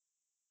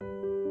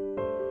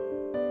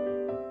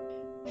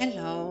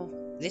Hello,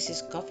 this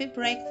is Coffee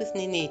Break with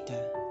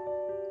Ninita,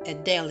 a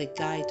daily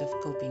guide of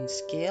coping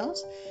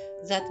skills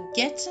that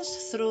gets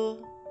us through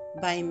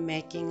by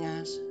making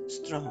us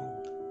strong.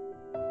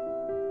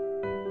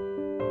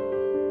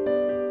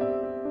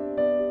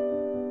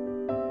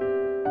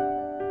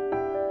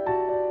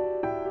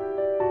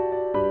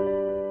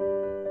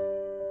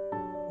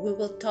 We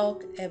will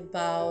talk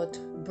about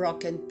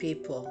broken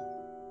people,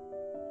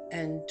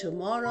 and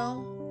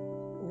tomorrow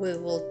we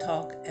will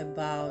talk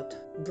about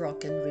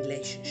broken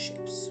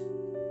relationships.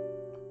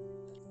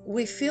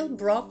 We feel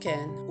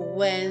broken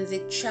when the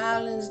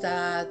challenge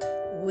that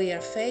we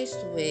are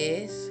faced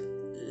with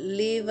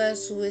leave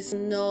us with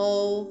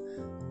no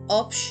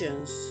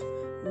options,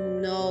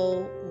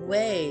 no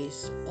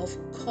ways of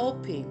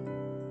coping,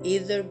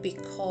 either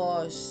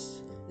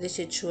because the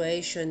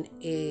situation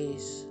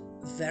is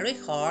very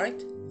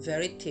hard,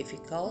 very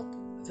difficult,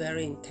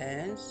 very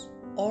intense,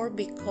 or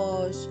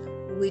because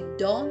we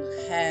don't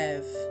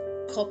have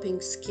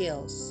coping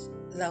skills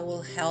that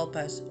will help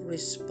us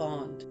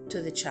respond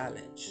to the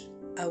challenge.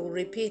 I will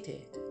repeat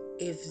it.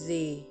 If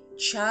the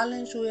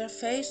challenge we are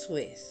faced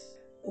with,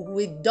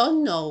 we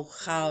don't know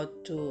how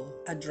to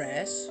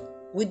address,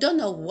 we don't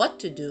know what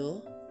to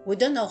do, we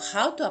don't know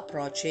how to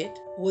approach it,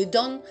 we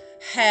don't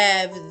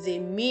have the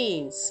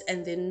means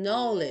and the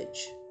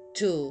knowledge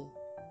to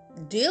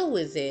deal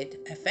with it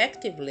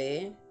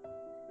effectively,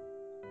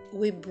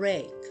 we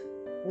break,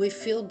 we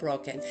feel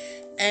broken.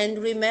 And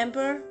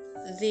remember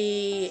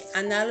the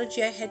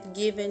analogy I had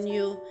given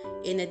you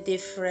in a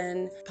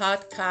different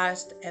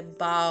podcast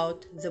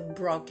about the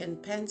broken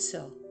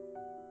pencil,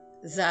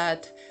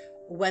 that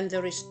when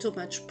there is too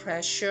much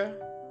pressure,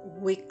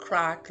 we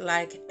crack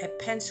like a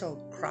pencil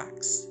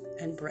cracks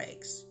and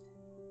breaks.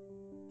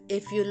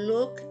 If you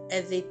look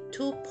at the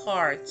two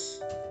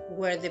parts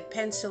where the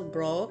pencil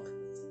broke,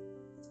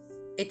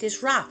 it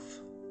is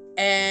rough.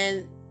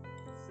 And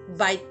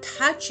by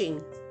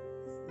touching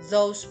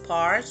those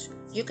parts,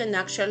 you can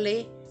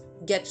actually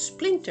get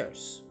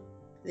splinters.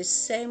 The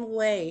same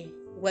way,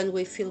 when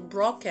we feel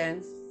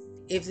broken,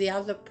 if the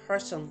other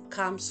person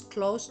comes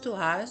close to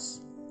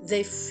us,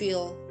 they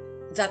feel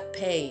that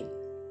pain.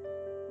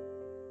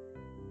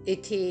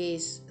 It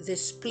is the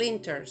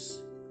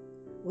splinters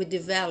we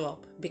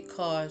develop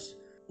because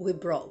we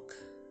broke.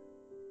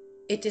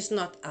 It is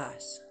not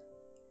us.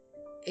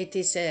 It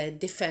is a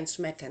defense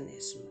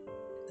mechanism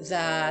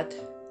that,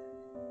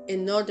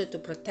 in order to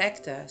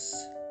protect us,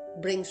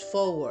 brings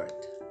forward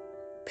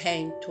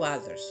pain to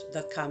others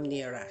that come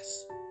near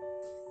us.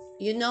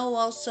 You know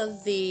also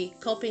the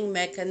coping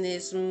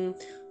mechanism,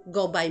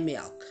 go buy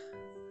milk,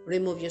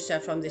 remove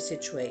yourself from the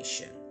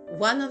situation.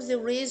 One of the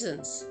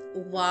reasons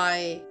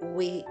why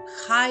we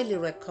highly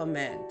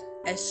recommend,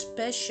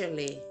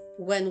 especially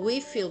when we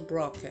feel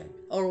broken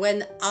or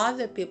when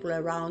other people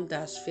around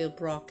us feel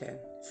broken,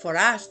 for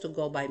us to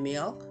go buy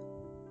milk,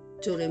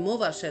 to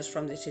remove ourselves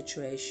from the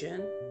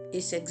situation,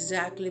 is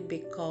exactly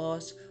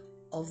because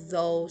of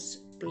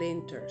those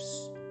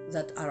splinters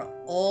that are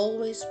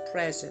always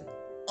present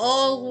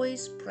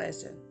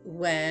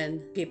when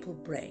people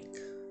break.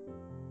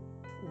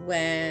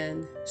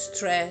 When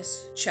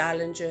stress,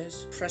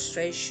 challenges,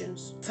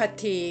 frustrations,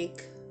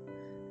 fatigue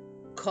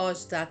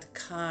cause that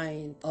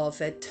kind of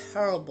a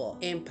terrible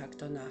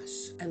impact on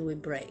us and we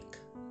break.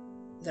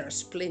 There are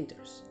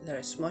splinters, there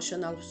are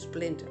emotional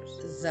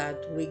splinters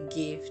that we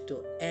give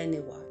to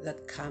anyone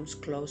that comes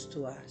close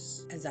to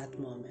us at that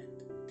moment.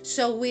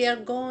 So we are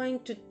going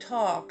to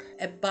talk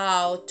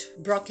about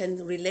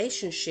broken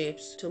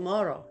relationships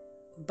tomorrow.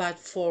 But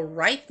for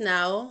right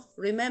now,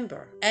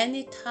 remember,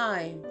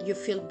 anytime you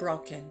feel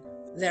broken,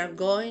 there are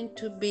going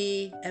to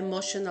be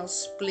emotional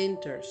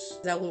splinters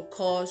that will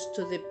cause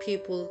to the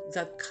people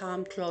that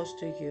come close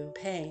to you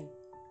pain.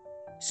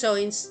 So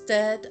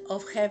instead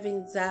of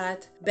having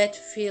that bad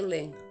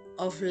feeling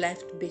of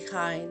left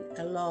behind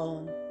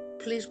alone,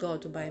 please go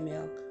to buy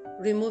milk.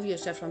 Remove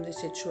yourself from the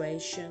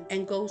situation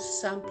and go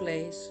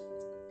someplace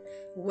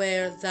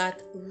where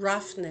that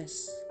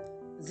roughness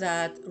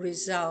that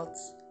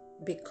results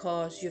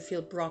because you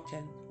feel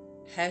broken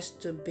has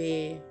to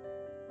be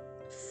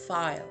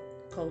filed,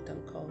 quote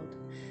unquote,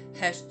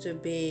 has to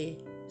be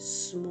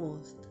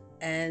smoothed.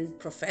 And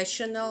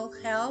professional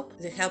help,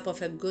 the help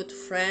of a good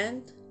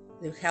friend,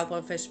 the help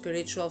of a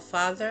spiritual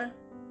father,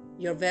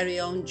 your very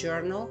own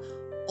journal,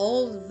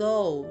 all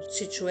those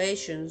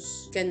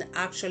situations can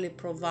actually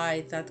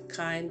provide that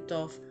kind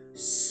of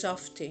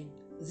softening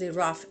the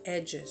rough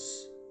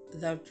edges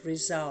that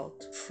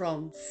result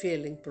from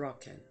feeling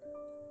broken.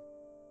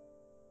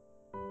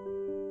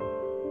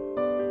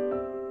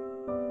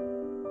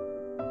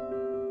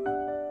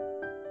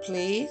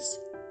 Please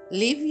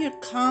leave your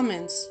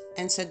comments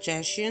and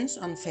suggestions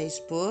on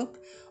Facebook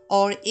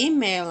or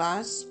email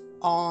us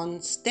on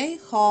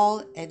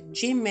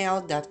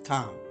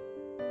stayhall@gmail.com.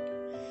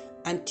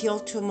 Until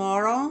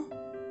tomorrow,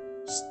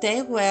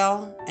 stay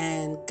well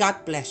and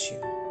God bless you.